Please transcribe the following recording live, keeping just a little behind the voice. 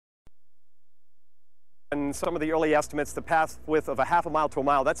And some of the early estimates, the path width of a half a mile to a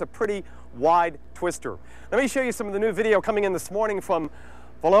mile, that's a pretty wide twister. Let me show you some of the new video coming in this morning from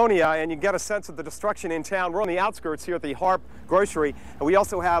Valonia, and you get a sense of the destruction in town. We're on the outskirts here at the Harp Grocery, and we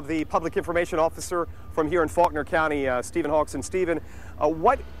also have the public information officer from here in Faulkner County, Stephen Hawkson. Stephen,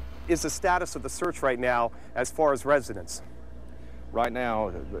 what is the status of the search right now as far as residents? Right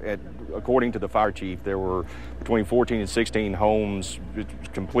now, according to the fire chief, there were between 14 and 16 homes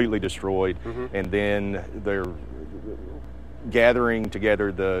completely destroyed, and then they're gathering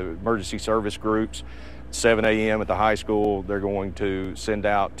together the emergency service groups. 7 a.m. at the high school, they're going to send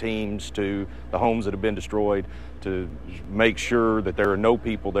out teams to the homes that have been destroyed to make sure that there are no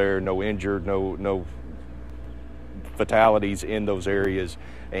people there, no injured, no fatalities in those areas,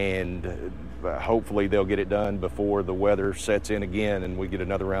 and hopefully they'll get it done before the weather sets in again and we get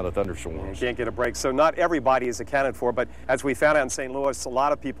another round of thunderstorms. You can't get a break. So not everybody is accounted for, but as we found out in St. Louis, a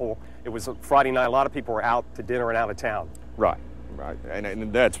lot of people, it was Friday night, a lot of people were out to dinner and out of town. Right.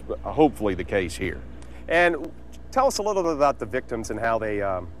 And that's hopefully the case here. And tell us a little bit about the victims and how they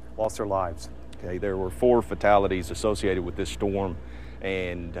lost their lives. Okay, there were 4 fatalities associated with this storm,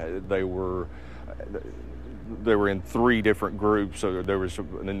 and they were in 3 different groups. So there was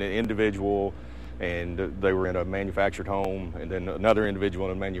an individual, and they were in a manufactured home, and then another individual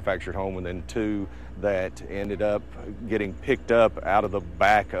in a manufactured home, and then 2 that ended up getting picked up out of the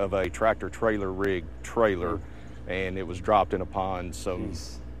back of a tractor trailer rig trailer, and it was dropped in a pond some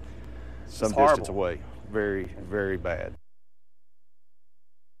distance away. Very, very bad.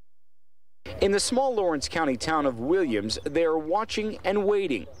 In the small Lawrence County town of Williams, they are watching and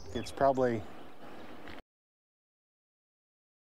waiting. It's probably